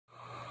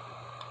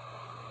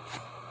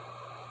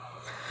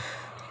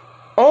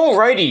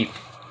Alrighty.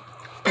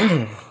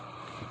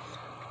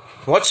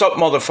 What's up,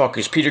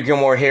 motherfuckers? Peter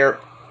Gilmore here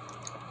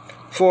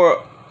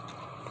for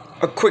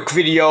a quick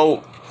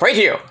video right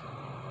here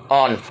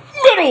on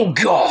Metal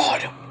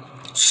God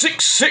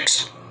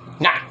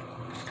 669.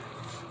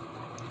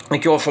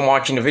 Thank you all for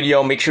watching the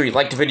video. Make sure you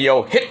like the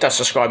video, hit that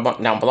subscribe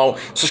button down below.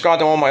 Subscribe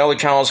to all my other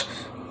channels,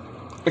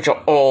 which are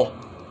all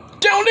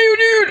down there,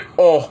 dude.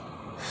 All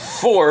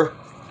 4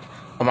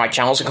 of my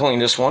channels, including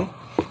this one.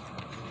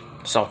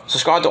 So,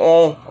 subscribe to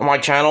all of my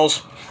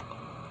channels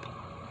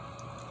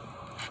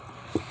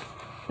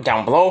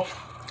down below.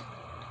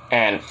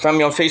 And friend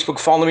me on Facebook,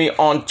 follow me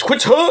on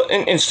Twitter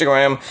and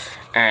Instagram.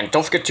 And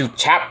don't forget to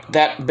tap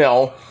that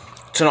bell,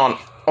 turn on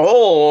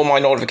all my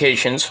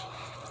notifications,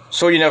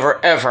 so you never,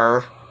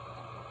 ever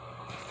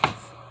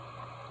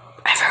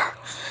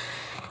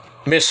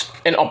miss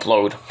an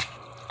upload.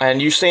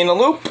 And you stay in the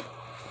loop,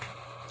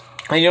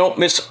 and you don't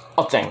miss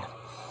a thing.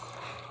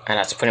 And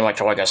that's pretty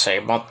much all I gotta say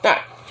about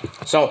that.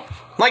 So,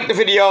 like the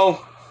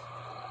video,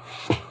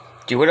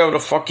 do whatever the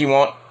fuck you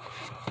want.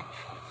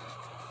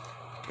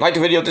 Like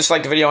the video,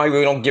 dislike the video, I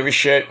really don't give a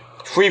shit.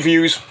 Free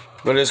views,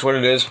 but it is what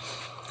it is.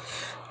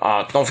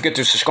 Don't forget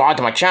to subscribe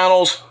to my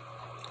channels.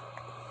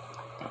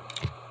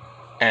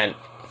 And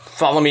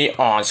follow me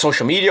on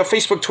social media,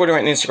 Facebook, Twitter,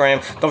 and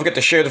Instagram. Don't forget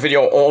to share the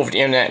video all over the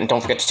internet, and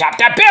don't forget to tap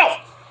that bell!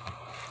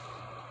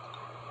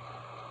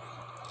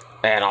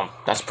 And,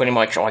 that's pretty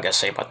much all I gotta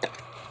say about that.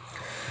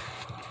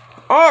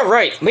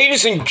 Alright,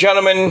 ladies and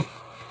gentlemen,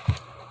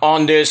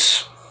 on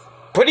this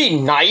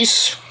pretty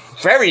nice,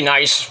 very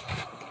nice,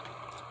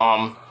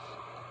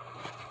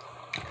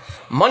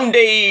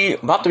 Monday,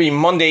 about to be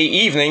Monday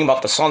evening,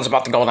 the sun's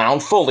about to go down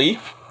fully.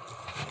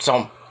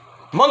 So,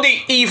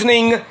 Monday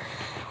evening,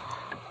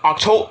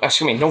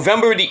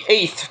 November the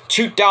 8th,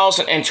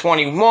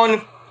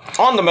 2021,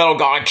 on the Metal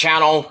God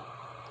channel.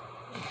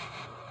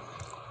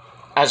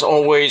 As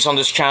always, on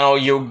this channel,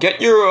 you'll get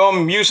your,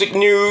 music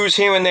news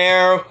here and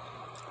there.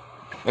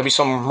 Maybe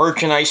some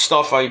merchandise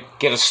stuff, I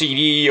get a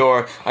CD,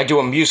 or I do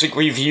a music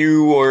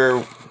review,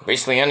 or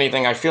basically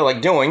anything I feel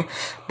like doing.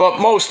 But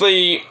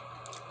mostly,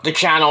 the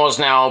channel has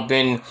now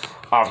been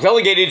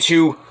relegated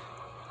to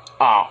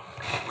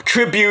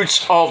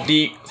tributes of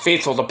the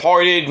faithful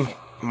departed,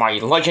 my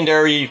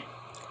legendary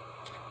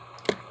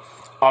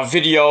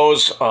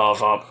videos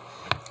of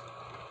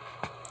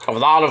a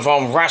lot of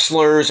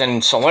wrestlers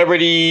and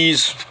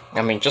celebrities.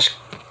 I mean, just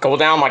go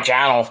down my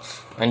channel,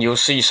 and you'll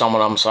see some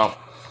of them, so...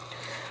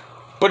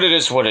 But it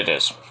is what it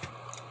is.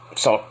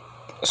 So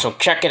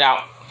check it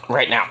out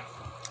right now.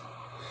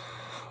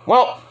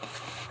 Well,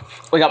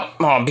 we got,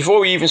 before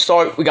we even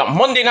start, we got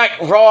Monday Night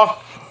Raw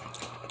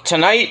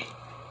tonight.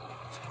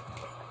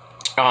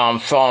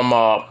 From,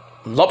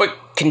 Lubbock,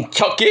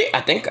 Kentucky,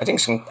 I think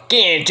it's in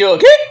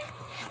Kentucky.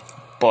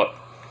 But,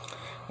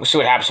 we'll see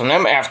what happens from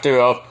them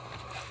after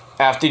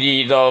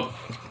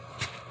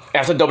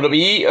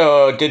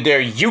WWE, did their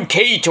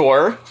UK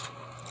tour.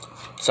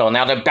 So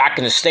now they're back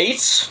in the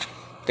States.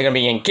 They're gonna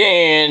be in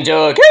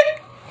Kentucky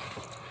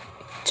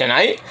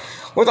tonight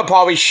with a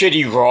probably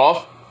shitty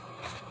Raw.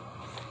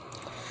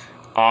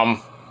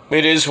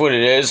 It is what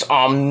it is.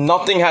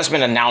 Nothing has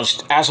been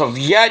announced as of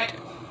yet.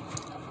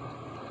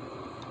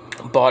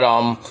 But,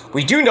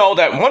 we do know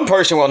that one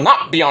person will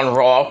not be on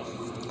Raw,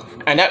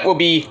 and that will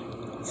be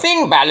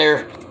Finn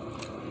Balor.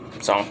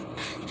 So,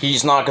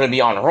 he's not gonna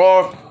be on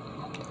Raw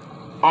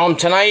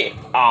tonight.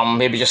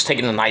 Maybe just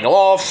taking the night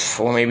off,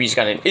 or maybe he's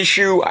got an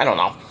issue, I don't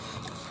know.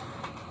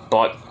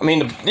 But, I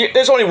mean,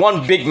 there's only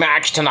one big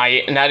match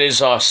tonight, and that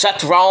is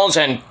Seth Rollins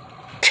and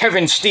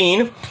Kevin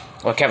Steen,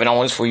 or Kevin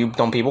Owens for you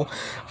dumb people.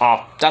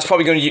 That's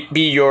probably going to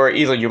be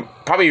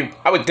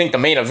I would think, the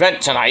main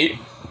event tonight.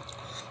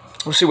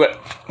 We'll see what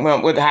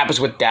happens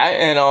with that,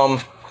 and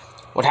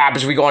what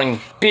happens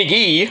regarding Big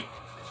E.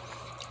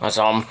 As,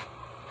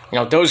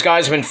 those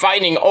guys have been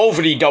fighting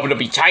over the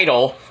WWE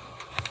title,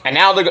 and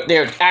now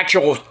they're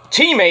actual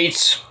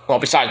teammates. Well,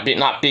 besides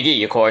not Big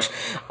E, of course.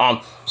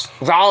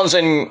 Rollins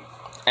and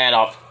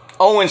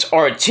Owens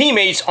are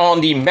teammates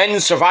on the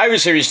Men's Survivor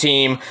Series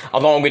team,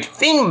 along with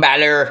Finn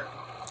Balor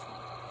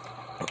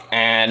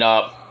and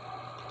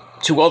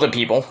 2 other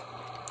people.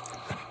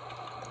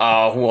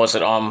 Who was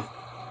it? I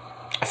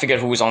forget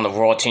who was on the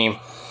Raw team.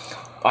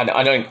 I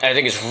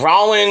think it's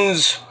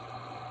Rollins.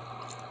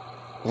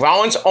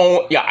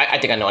 I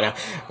think I know now.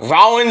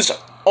 Rollins,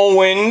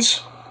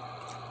 Owens,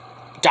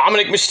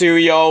 Dominic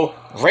Mysterio,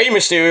 Rey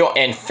Mysterio,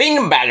 and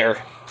Finn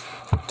Balor.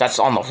 That's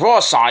on the Raw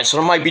side, so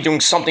they might be doing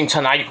something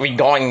tonight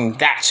regarding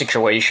that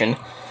situation.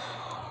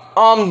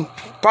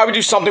 Probably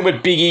do something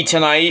with Big E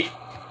tonight.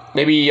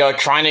 Maybe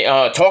trying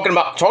to talk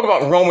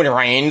about Roman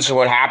Reigns,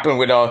 what happened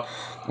with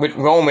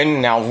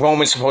Roman. Now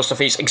Roman's supposed to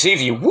face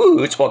Xavier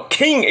Woods, or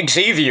King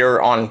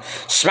Xavier, on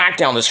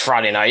SmackDown this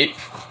Friday night.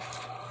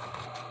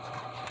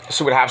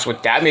 See what happens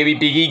with that. Maybe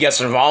Big E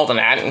gets involved in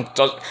that and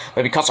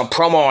maybe cuts a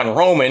promo on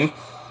Roman.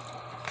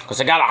 Because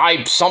they gotta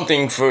hype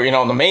something for,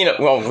 the main,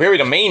 really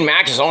the main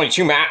match is only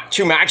two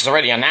matches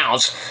already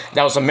announced.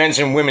 That was the men's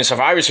and women's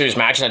Survivor Series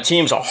match, and the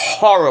teams are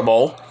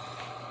horrible.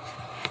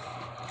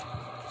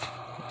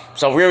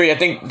 So really, I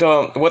think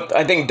what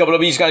I think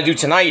WWE's gonna do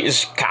tonight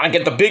is kind of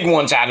get the big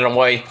ones out of the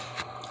way.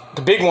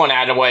 The big one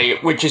out of the way,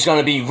 which is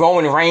gonna be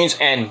Roman Reigns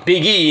and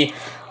Big E,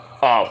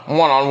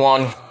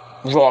 one-on-one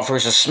Raw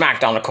versus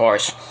SmackDown, of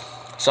course.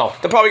 So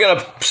they're probably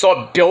gonna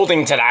start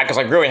building to that because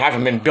I really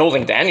haven't been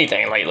building to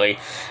anything lately,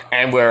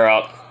 and we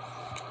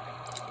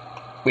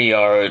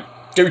are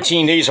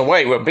 13 days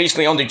away. We're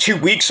basically under 2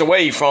 weeks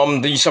away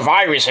from the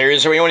Survivor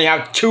Series, so we only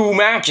have 2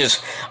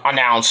 matches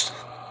announced.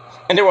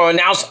 And they were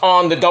announced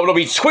on the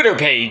WWE Twitter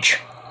page.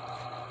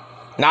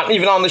 Not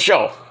even on the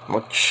show,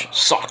 which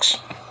sucks.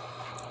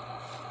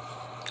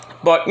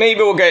 But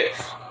maybe we'll get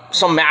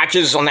some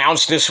matches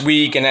announced this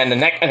week, and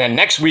then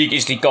next week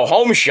is the Go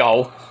Home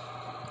show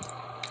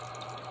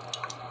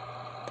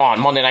on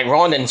Monday Night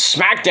Raw, and then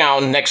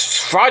SmackDown next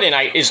Friday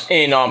night is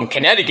in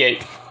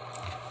Connecticut.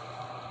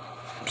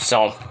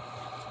 So, and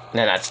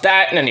then that's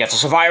that, and then you got the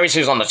Survivor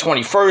Series on the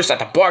 21st at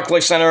the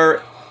Barclays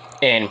Center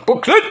in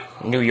Brooklyn,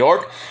 New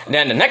York. And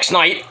then the next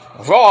night,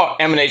 Raw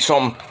emanates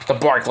from the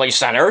Barclays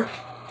Center.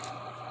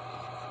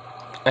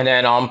 And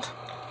then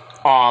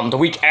the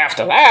week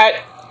after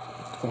that,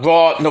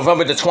 Raw,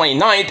 November the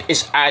 29th,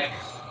 is at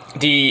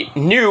the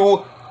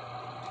new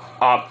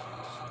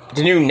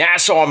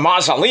Nassau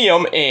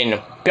Mausoleum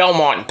in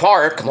Belmont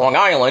Park, Long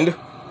Island.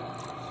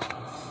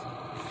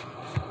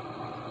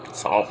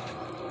 So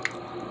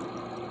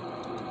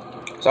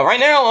right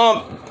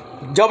now,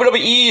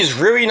 WWE is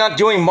really not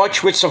doing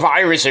much with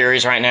Survivor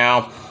Series right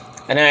now.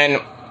 And then,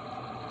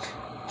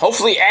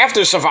 hopefully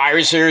after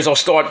Survivor Series, they'll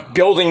start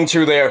building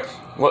to their,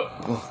 what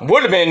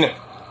would have been,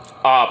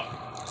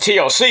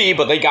 TLC,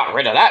 but they got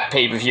rid of that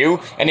pay-per-view.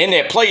 And in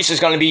their place is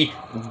going to be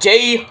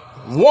Day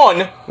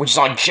 1, which is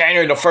on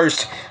January the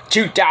 1st,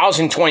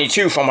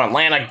 2022 from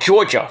Atlanta,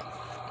 Georgia.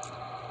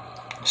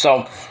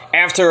 So,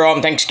 after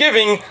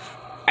Thanksgiving,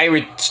 I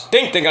would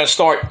think they're going to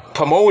start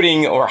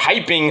promoting or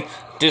hyping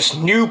this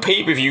new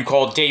pay-per-view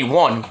called Day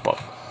 1,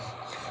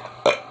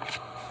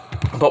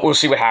 but we'll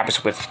see what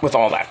happens with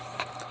all that.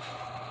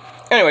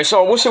 Anyway,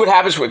 so we'll see what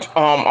happens with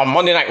on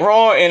Monday Night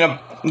Raw in a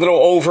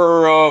little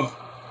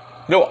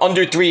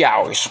under 3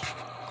 hours,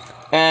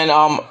 and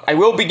I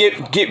will be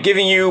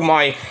giving you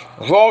my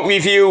Raw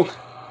review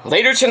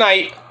later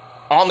tonight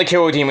on the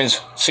Killer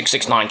Demons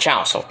 669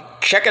 channel. So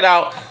check it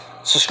out,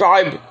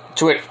 subscribe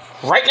to it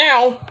right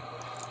now,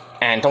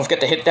 and don't forget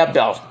to hit that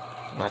bell.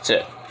 That's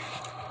it.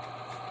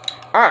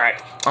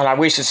 Alright, and I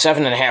wasted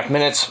 7.5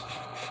 minutes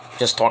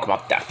just talking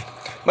about that.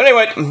 But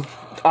anyway,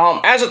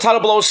 as the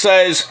title below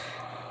says,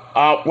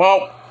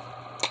 well,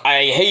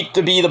 I hate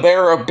to be the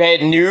bearer of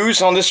bad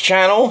news on this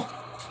channel,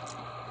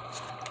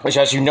 which,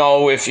 as you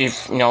know, if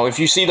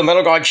you see the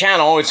Metal Guard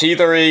channel, it's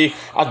either a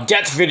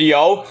death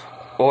video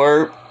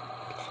or,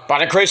 by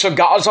the grace of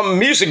God, some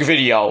music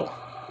video.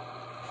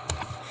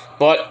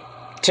 But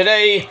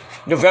today,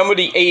 November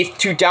the 8th,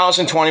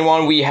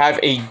 2021, we have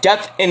a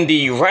death in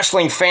the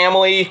wrestling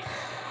family.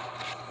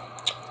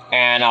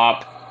 And,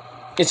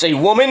 it's a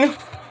woman,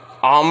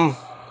 who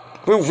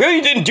really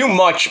didn't do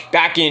much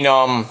back in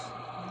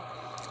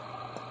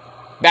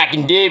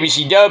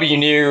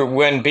WCW,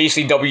 when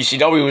basically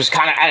WCW was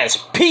kind of at its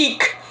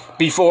peak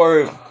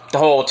before the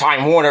whole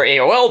Time Warner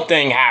AOL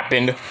thing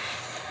happened.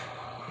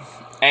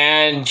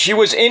 And she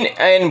was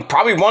in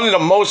probably one of the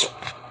most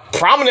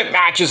prominent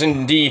matches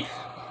in the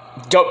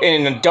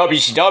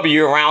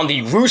WCW around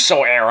the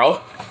Russo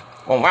era.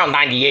 Well, around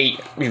 98,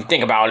 if you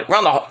think about it.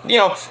 Around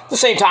the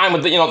same time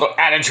with the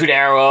Attitude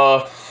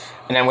Era.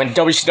 And then when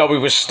WCW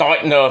was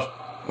starting to...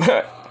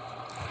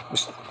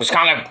 was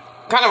kind of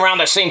around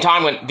the same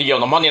time when the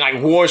Monday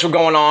Night Wars were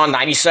going on.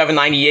 97,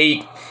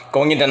 98,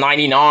 going into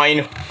 99.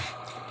 And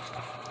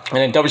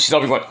then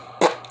WCW went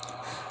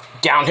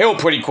downhill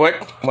pretty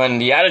quick when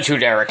the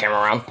Attitude Era came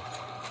around.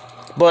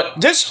 But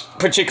this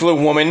particular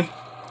woman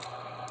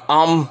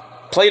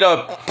played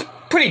a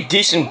pretty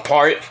decent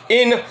part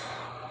in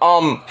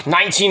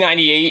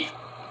 1998,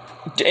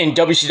 in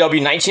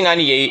WCW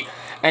 1998,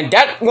 and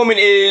that woman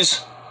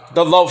is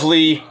the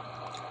lovely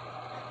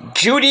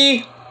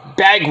Judy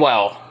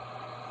Bagwell.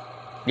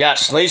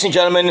 Yes, ladies and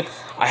gentlemen,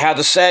 I have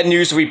the sad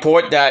news to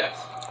report that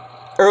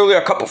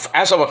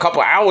as of a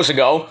couple hours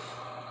ago,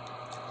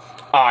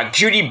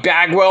 Judy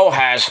Bagwell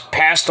has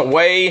passed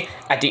away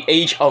at the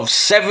age of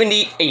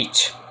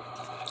 78.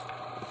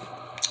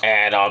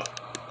 And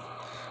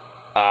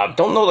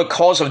don't know the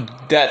cause of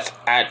death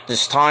at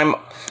this time.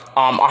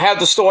 I have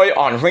the story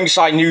on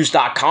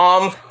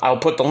ringsidenews.com. I'll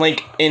put the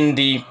link in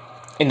the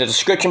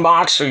description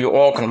box so you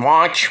all can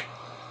watch.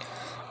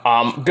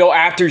 Bill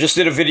Apter just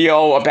did a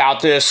video about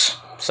this.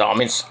 So, I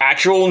mean, it's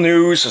actual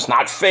news. It's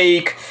not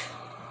fake.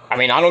 I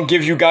mean, I don't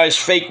give you guys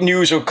fake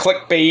news or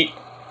clickbait,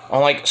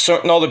 unlike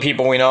certain other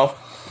people we know.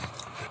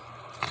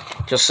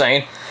 Just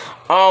saying.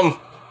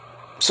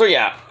 So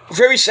yeah,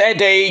 very sad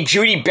day.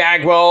 Judy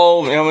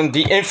Bagwell,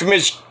 the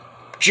infamous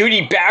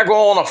Judy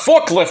Bagwell in a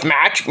forklift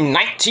match in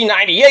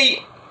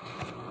 1998.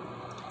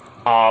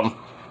 And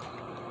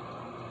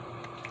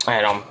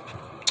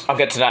I'll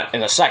get to that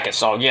in a second.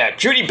 So yeah,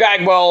 Judy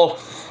Bagwell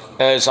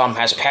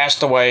has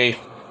passed away.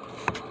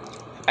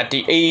 at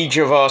the age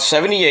of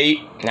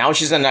 78. Now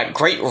she's in that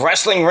great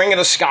wrestling ring in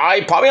the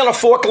sky, probably on a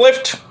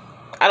forklift.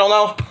 I don't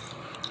know.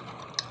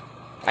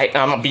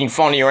 I'm not being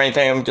funny or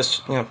anything. I'm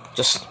just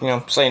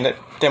saying that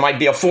there might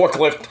be a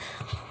forklift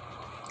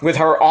with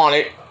her on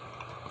it.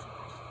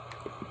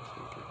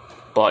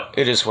 But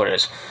it is what it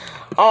is.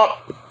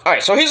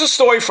 Alright, so here's a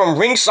story from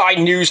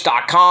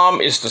ringsidenews.com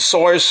is the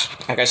source.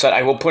 Like I said,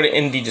 I will put it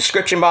in the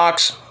description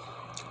box.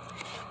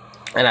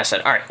 And I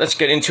said, alright, let's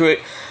get into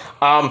it.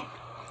 Alright,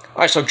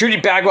 so Judy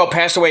Bagwell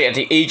passed away at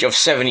the age of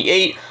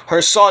 78.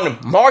 Her son,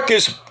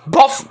 Marcus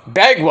Buff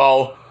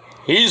Bagwell,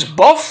 he's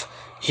buff,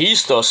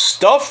 he's the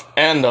stuff,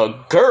 and the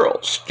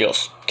girls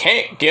just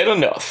can't get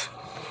enough.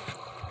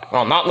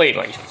 Well, not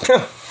lately.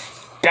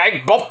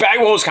 Buff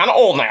Bagwell is kind of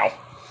old now.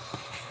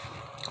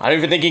 I don't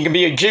even think he can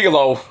be a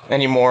gigolo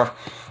anymore.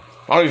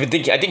 I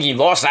think he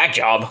lost that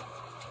job.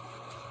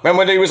 Remember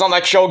when he was on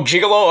that show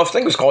Gigolo? I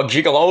think it was called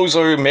Gigolos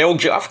or Male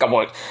Gigolo. I forgot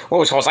what it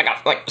was called. It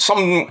was like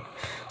some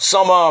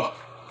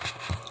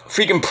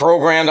freaking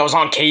program that was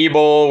on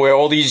cable where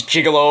all these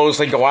gigolos,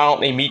 they go out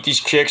and they meet these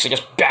chicks, they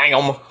just bang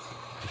them.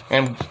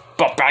 And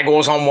Buff Bagwell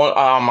was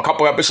on a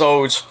couple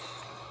episodes.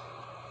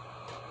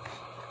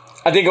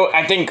 I think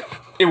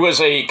it was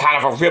a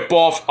kind of a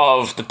ripoff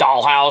of the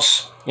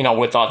Dollhouse, you know,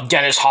 with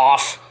Dennis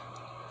Hoff.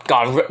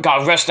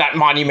 God rest that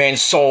mighty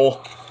man's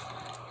soul.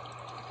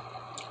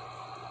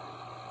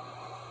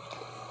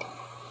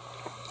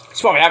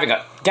 He's probably having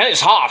Dennis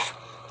Hoff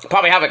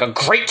probably having a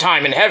great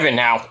time in heaven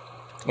now.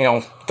 You know,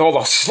 with all the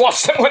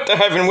sluts that went to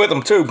heaven with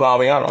him too,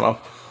 probably. I don't know.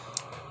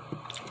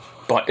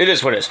 But it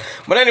is what it is.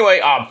 But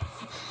anyway,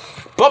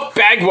 Buff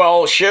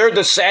Bagwell shared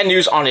the sad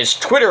news on his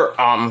Twitter,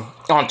 on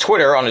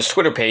his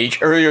Twitter page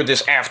earlier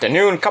this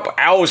afternoon, a couple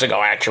hours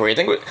ago, actually. I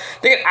think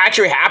it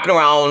actually happened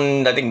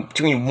around,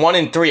 between 1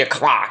 and 3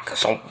 o'clock.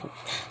 So,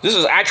 this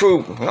is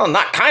actually, well,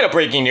 not kind of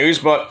breaking news,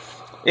 but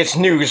it's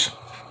news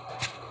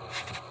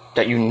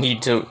that you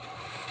need to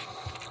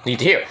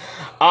hear.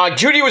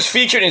 Judy was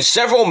featured in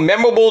several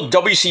memorable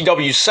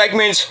WCW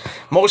segments,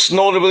 most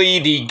notably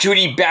the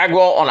Judy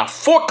Bagwell on a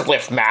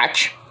forklift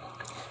match.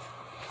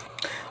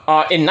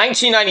 In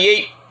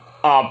 1998,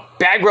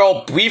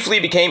 Bagwell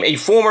briefly became a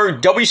former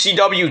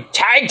WCW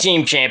Tag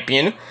Team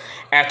Champion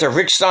after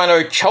Rick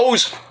Steiner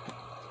chose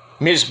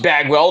Ms.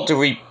 Bagwell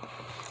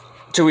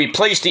to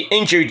replace the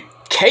injured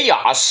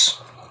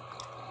Chaos.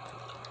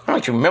 I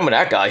don't even remember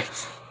that guy.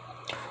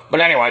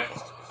 But anyway,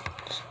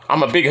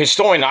 I'm a big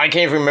historian. I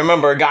can't even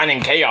remember a guy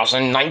named Chaos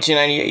in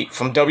 1998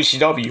 from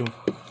WCW.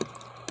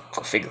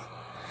 Go figure.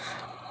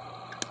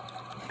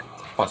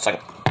 1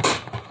 second.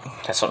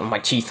 That's something in my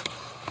teeth.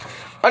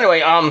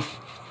 Anyway,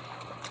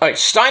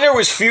 Steiner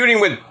was feuding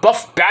with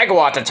Buff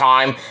Bagwell at the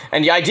time,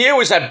 and the idea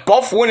was that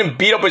Buff wouldn't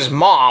beat up his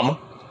mom.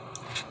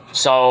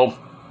 So,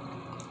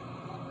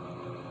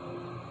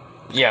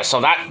 yeah,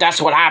 so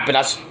that's what happened.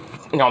 That's,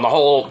 you know, the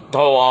whole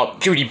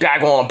Judy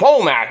Bagwell on a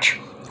pole match,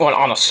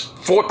 on a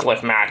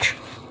forklift match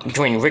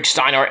between Rick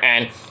Steiner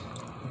and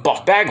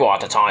Buff Bagwell at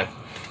the time.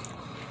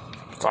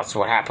 So that's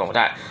what happened with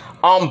that.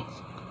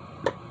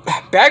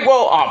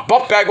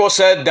 Buff Bagwell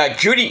said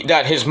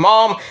that his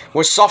mom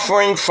was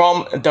suffering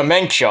from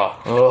dementia.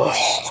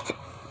 Ugh.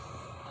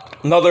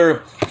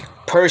 Another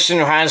person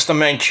who has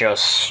dementia.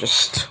 It's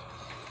just,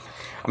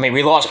 I mean,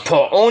 we lost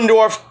Paul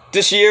Orndorff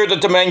this year to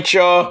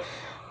dementia.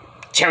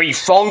 Terry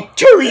Funk,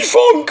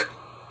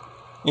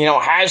 you know,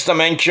 has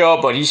dementia,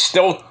 but he's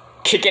still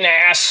kicking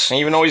ass,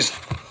 even though he's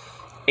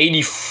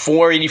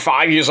 84,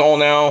 85 years old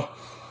now.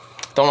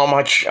 Don't know how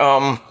much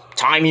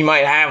time he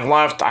might have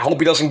left. I hope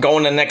he doesn't go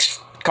in the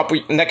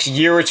next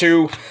year or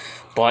two.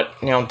 But,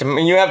 you know,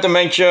 when you have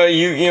dementia,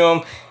 you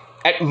know,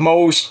 at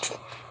most,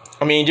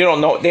 I mean, you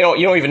don't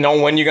even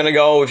know when you're gonna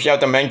go if you have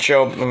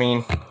dementia. I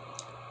mean,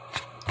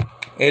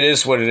 it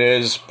is what it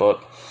is,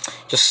 but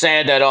just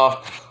sad that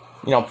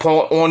you know,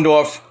 Paul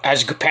Orndorff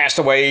has passed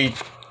away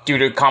due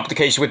to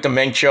complications with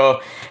dementia,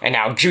 and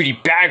now Judy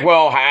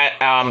Bagwell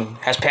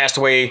has passed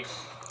away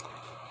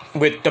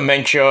with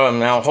dementia, and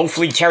now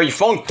hopefully Terry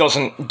Funk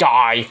doesn't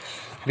die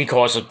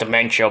because of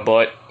dementia,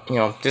 but, you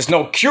know, there's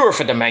no cure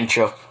for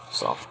dementia,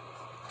 so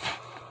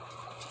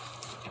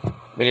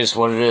it is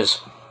what it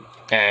is.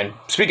 And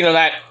speaking of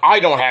that, I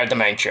don't have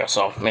dementia,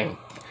 so, I mean,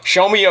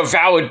 show me a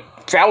valid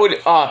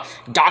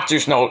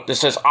doctor's note that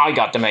says I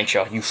got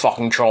dementia, you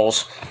fucking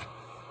trolls.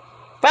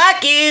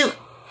 Fuck you!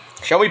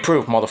 Show me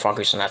proof,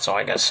 motherfuckers, and that's all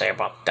I gotta say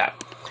about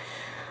that.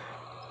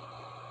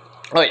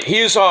 Alright,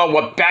 here's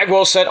what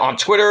Bagwell said on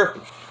Twitter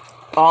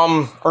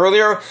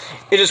earlier.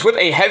 It is with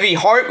a heavy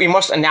heart we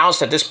must announce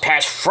that this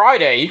past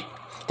Friday,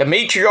 the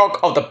matriarch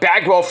of the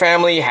Bagwell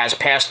family has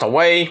passed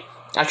away.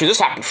 Actually, this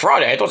happened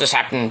Friday. I thought this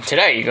happened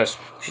today, because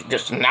she's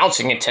just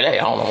announcing it today.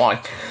 I don't know why.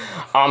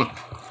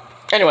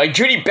 Anyway,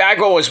 Judy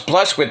Bagwell was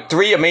blessed with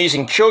 3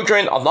 amazing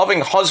children, a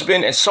loving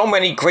husband, and so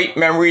many great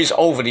memories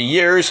over the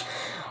years.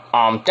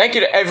 Thank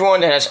you to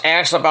everyone that has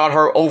asked about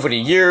her over the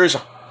years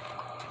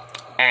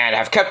and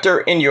have kept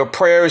her in your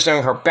prayers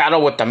during her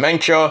battle with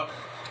dementia.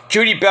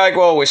 Judy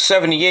Bagwell was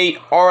 78,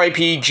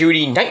 R.I.P.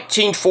 Judy,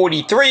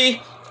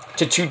 1943.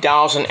 to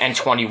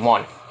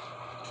 2021.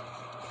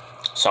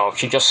 So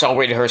she just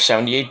celebrated her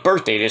 78th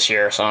birthday this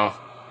year. So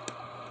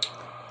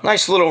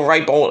nice little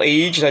ripe old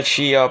age that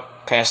she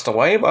passed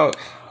away. But I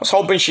was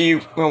hoping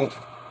she would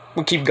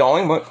keep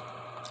going, but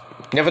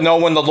you never know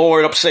when the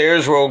Lord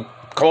upstairs will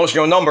call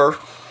your number.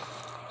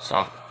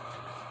 So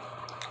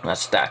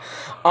that's that.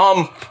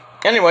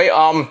 Anyway,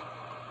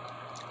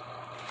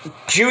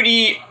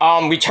 Judy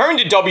returned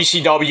to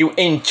WCW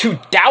in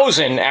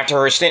 2000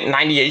 after her stint in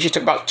 98. She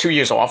took about 2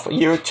 years off, a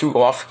year or two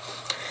off.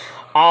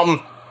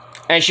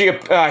 And she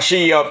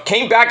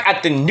came back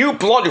at the New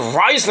Blood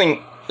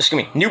Rising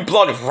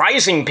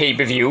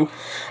pay-per-view.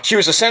 She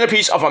was the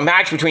centerpiece of a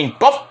match between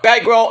Buff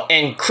Bagwell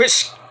and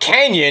Chris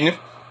Kanyon.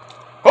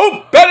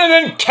 Who better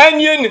than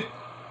Kanyon?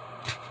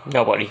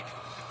 Nobody.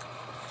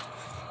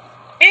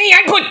 Hey,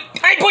 I put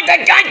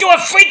that guy to a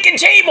freaking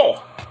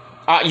table.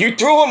 You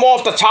threw him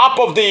off the top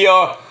of the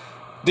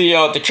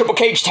Triple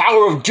Cage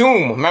Tower of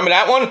Doom. Remember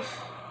that one?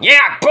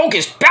 Yeah, I broke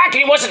his back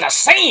and he wasn't the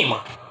same.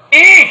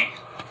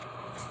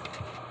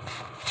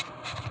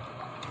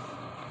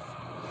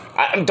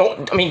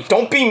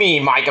 Don't be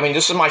mean, Mike. I mean,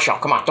 this is my show.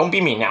 Come on, don't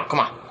be mean now. Come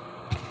on.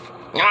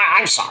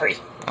 I'm sorry.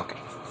 Okay.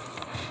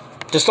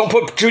 Just don't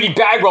put Judy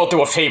Bagwell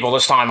through a table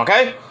this time,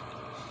 okay?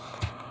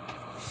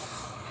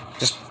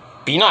 Just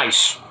be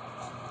nice.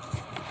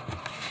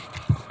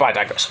 But I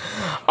digress.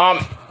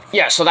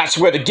 Yeah, so that's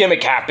where the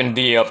gimmick happened.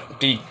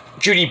 The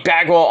Judy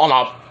Bagwell on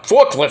a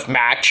forklift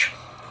match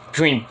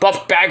between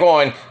Buff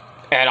Bagwell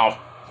and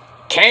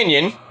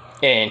Kanyon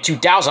in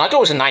 2000. I thought it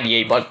was in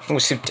 98, but it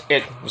was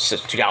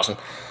 2000.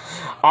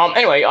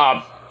 Anyway,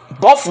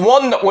 Buff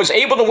was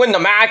able to win the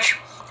match,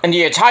 and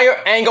the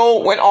entire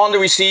angle went on to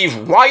receive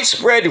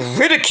widespread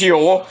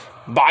ridicule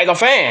by the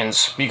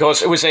fans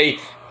because it was a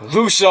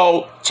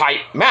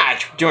Russo-type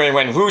match during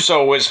when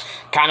Russo was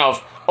kind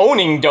of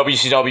owning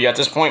WCW at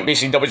this point.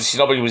 Basically,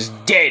 WCW was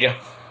dead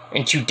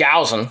in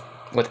 2000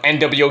 with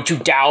NWO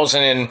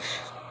 2000 and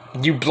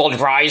New Blood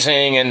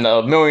Rising and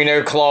the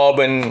Millionaire Club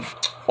and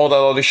all that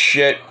other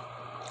shit.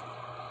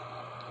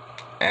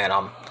 And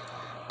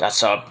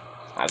that's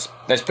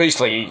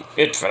basically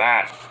it for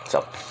that.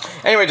 So,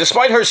 anyway,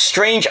 despite her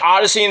strange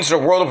odyssey into the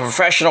world of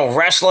professional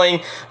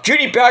wrestling,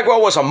 Judy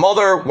Bagwell was a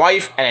mother,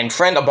 wife, and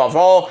friend above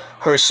all.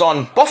 Her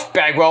son, Buff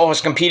Bagwell,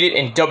 has competed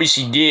in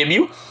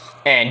WCW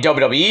and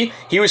WWE.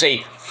 He was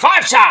a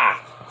five-time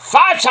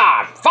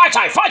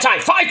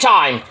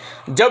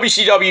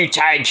WCW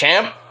tag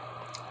champ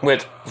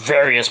with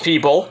various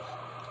people.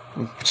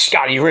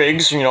 Scotty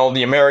Riggs, you know,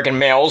 the American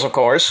males, of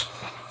course.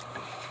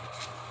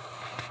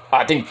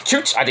 I think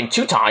two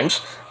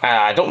times.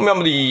 I don't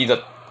remember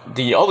the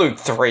other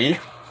three.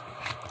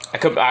 I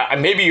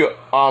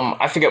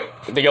forget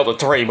the other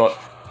three, but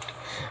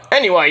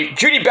anyway,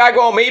 Judy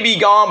Bagwell may be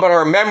gone, but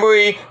her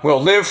memory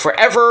will live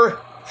forever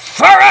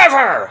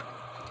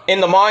in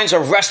the minds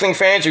of wrestling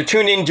fans who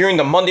tuned in during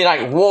the Monday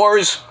Night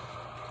Wars.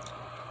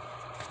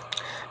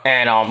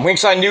 And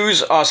Ringside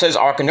News says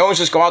our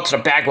condolences go out to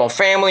the Bagwell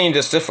family in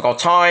this difficult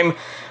time.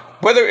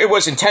 Whether it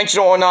was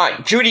intentional or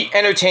not, Judy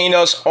entertained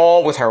us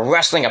all with her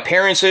wrestling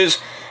appearances.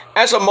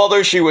 As a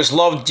mother, she was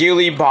loved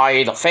dearly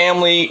by the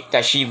family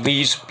that she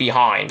leaves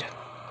behind.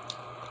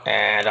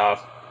 And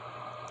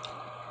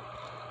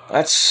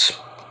that's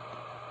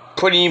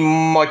pretty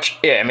much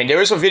it. I mean,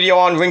 there is a video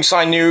on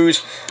Ringside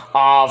News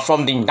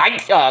from the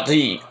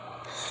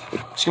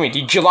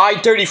July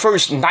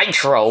 31st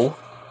Nitro.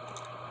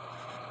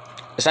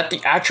 Is that the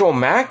actual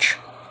match?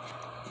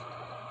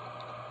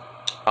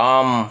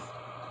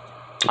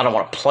 I don't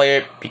want to play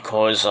it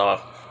because I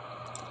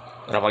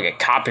don't want to get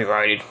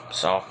copyrighted.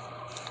 So,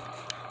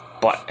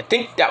 but I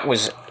think that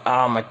was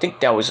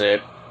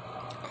it.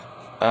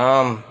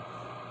 And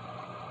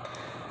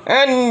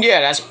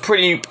yeah, that's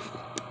pretty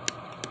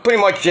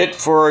much it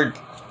for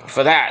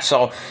that.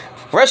 So,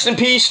 rest in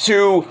peace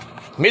to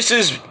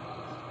Mrs.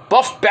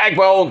 Buff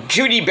Bagwell,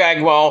 Judy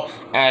Bagwell,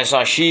 as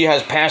she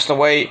has passed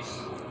away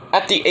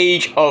at the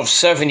age of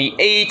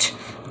 78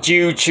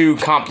 due to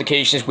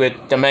complications with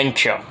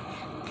dementia.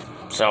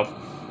 So,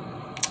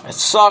 it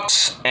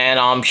sucks,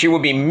 and she will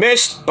be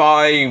missed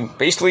by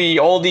basically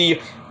all the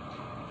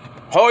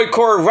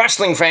hardcore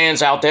wrestling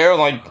fans out there,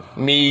 like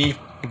me,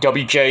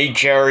 WJ,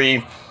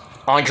 Jerry,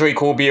 Andre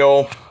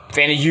Corbio,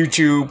 fan of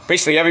YouTube,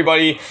 basically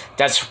everybody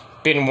that's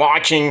been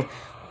watching,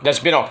 that's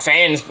been a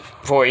fan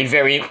for a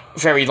very,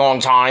 very long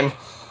time.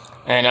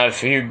 And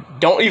if you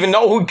don't even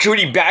know who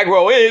Judy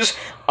Bagwell is,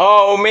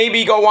 oh,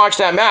 maybe go watch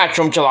that match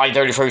from July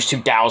 31st,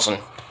 2000.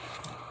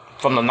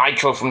 From the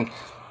Nitro from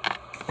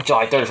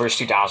July 31st,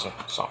 2000.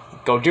 So,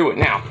 go do it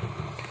now.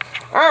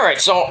 Alright,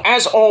 so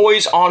as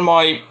always on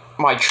my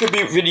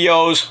tribute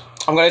videos,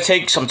 I'm going to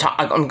take some time,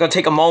 I'm going to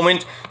take a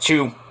moment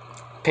to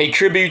pay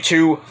tribute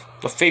to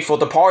the faithful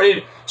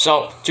departed.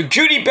 So, to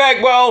Judy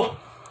Bagwell,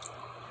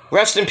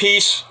 rest in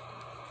peace,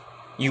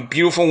 you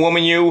beautiful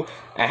woman, you,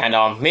 and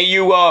may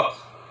you, well,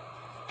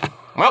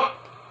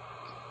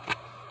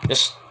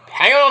 just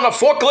hang on a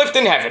forklift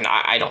in heaven.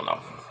 I don't know.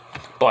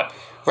 But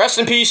rest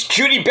in peace,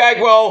 Judy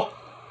Bagwell.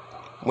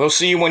 We'll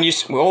see you when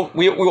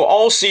we will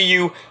all see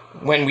you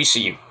when we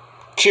see you.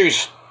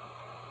 Cheers.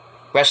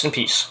 Rest in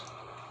peace.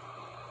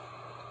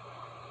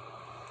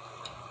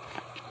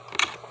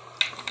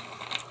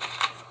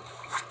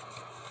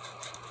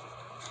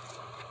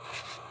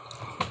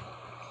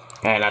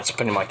 And that's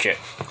pretty much it.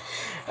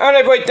 Alright,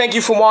 everybody, thank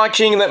you for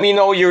watching. Let me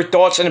know your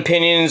thoughts and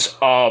opinions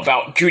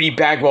about Judy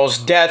Bagwell's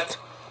death.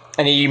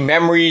 Any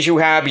memories you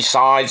have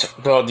besides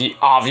the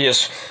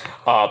obvious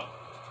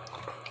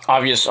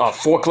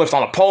forklift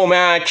on a pole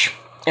match.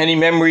 Any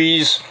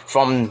memories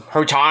from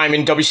her time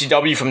in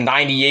WCW from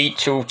 98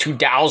 to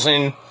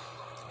 2000.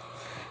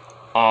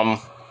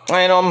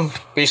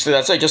 Basically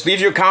that's it. Just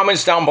leave your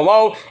comments down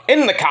below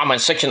in the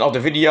comment section of the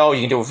video.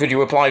 You can do a video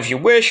reply if you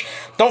wish.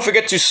 Don't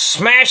forget to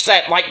smash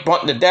that like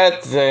button to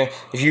death.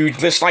 If you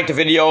dislike the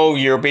video,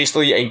 you're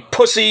basically a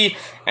pussy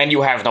and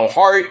you have no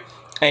heart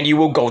and you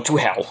will go to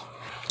hell.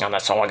 And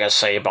that's all I gotta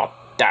say about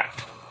that.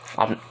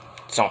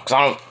 Because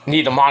I don't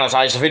need to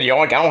monetize the video.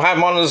 Like, I don't have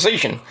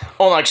monetization.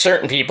 Unlike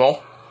certain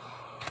people.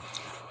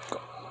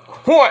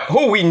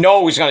 Who we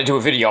know is gonna do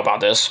a video about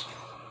this.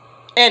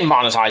 And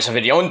monetize the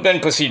video. And then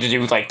proceed to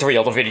do, like, 3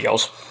 other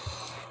videos.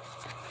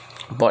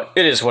 But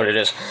it is what it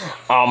is.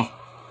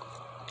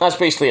 That's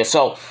basically it.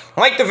 So,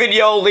 like the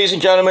video, ladies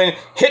and gentlemen.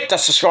 Hit the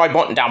subscribe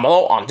button down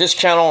below on this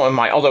channel and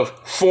my other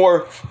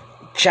 4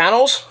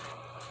 channels.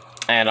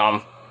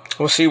 And,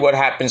 we'll see what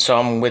happens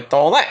with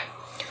all that.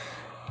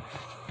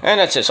 And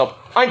that's it. So,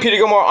 I'm Peter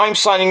Gilmore. I'm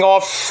signing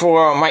off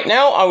for right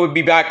now. I will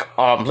be back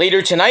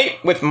later tonight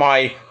with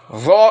my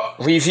Raw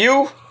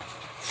review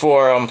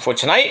for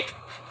tonight.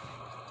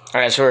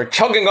 As we're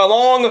chugging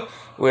along,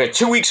 we're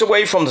 2 weeks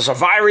away from the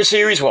Survivor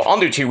Series. Well,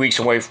 under 2 weeks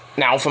away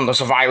now from the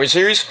Survivor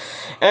Series.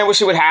 And we'll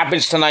see what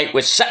happens tonight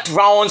with Seth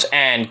Rollins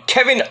and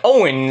Kevin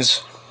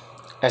Owens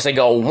as they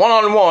go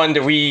one-on-one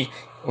to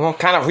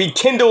kind of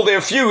rekindle their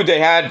feud they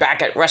had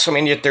back at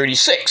WrestleMania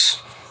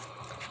 36.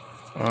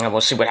 And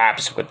we'll see what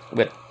happens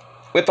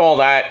with all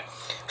that.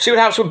 See what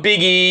happens with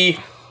Big E.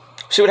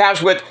 See what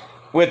happens with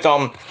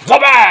the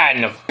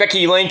man,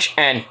 Becky Lynch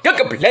and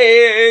Bianca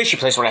Belair. She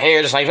plays with her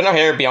hair, just not even her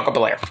hair, Bianca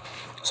Belair.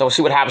 So we'll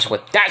see what happens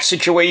with that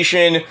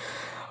situation.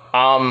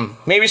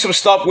 Maybe some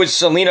stuff with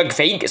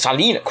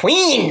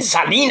Queen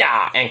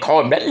Selena and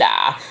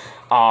Carmella.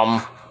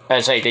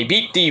 As they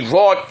beat the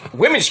Raw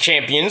Women's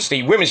Champions,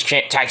 the Women's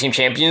Tag Team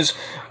Champions,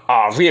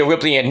 Rhea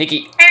Ripley and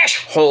Nikki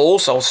Ashhole.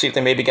 So we'll see if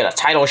they maybe get a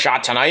title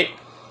shot tonight.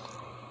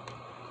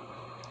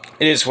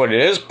 It is what it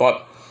is,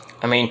 but,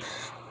 I mean,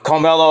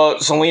 Carmella,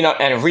 Selena,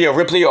 and Rhea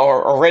Ripley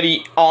are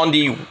already on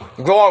the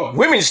Raw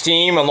Women's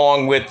team,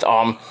 along with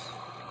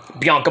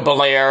Bianca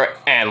Belair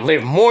and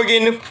Liv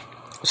Morgan.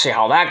 We'll see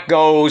how that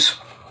goes.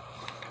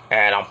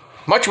 And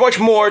much, much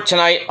more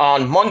tonight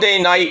on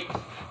Monday Night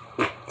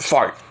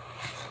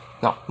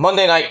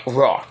Monday Night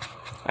Raw.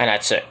 And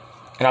that's it.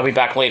 And I'll be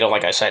back later,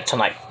 like I said,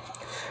 tonight.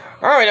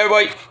 Alright,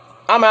 everybody.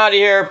 I'm out of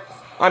here.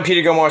 I'm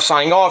Peter Gilmore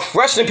signing off.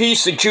 Rest in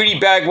peace to Judy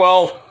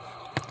Bagwell.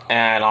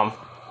 And,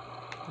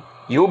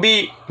 you'll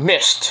be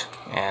missed.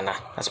 And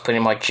that's pretty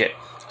much it.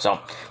 So,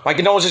 my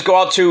condolences go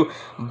out to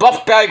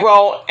Buff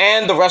Bagwell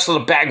and the rest of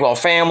the Bagwell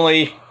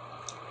family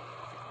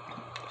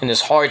in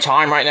this hard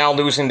time right now,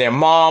 losing their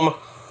mom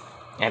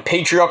and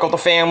patriarch of the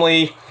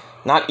family.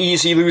 Not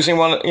easy losing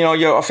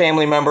a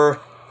family member,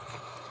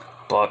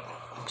 but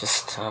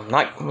just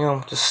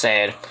just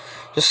sad.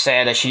 Just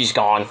sad that she's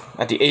gone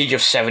at the age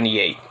of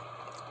 78.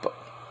 But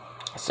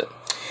that's it.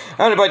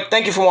 Alright, everybody,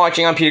 thank you for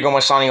watching. I'm Peter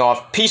Gomez signing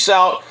off. Peace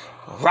out.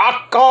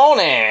 Rock on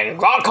and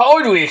rock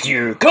hard with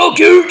you. Go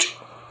cute!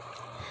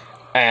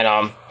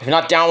 And, if you're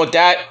not down with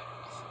that,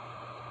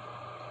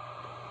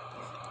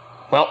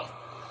 well,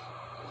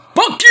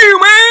 fuck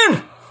you,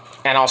 man!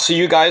 And I'll see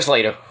you guys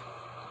later.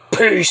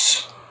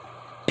 Peace,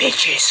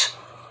 bitches.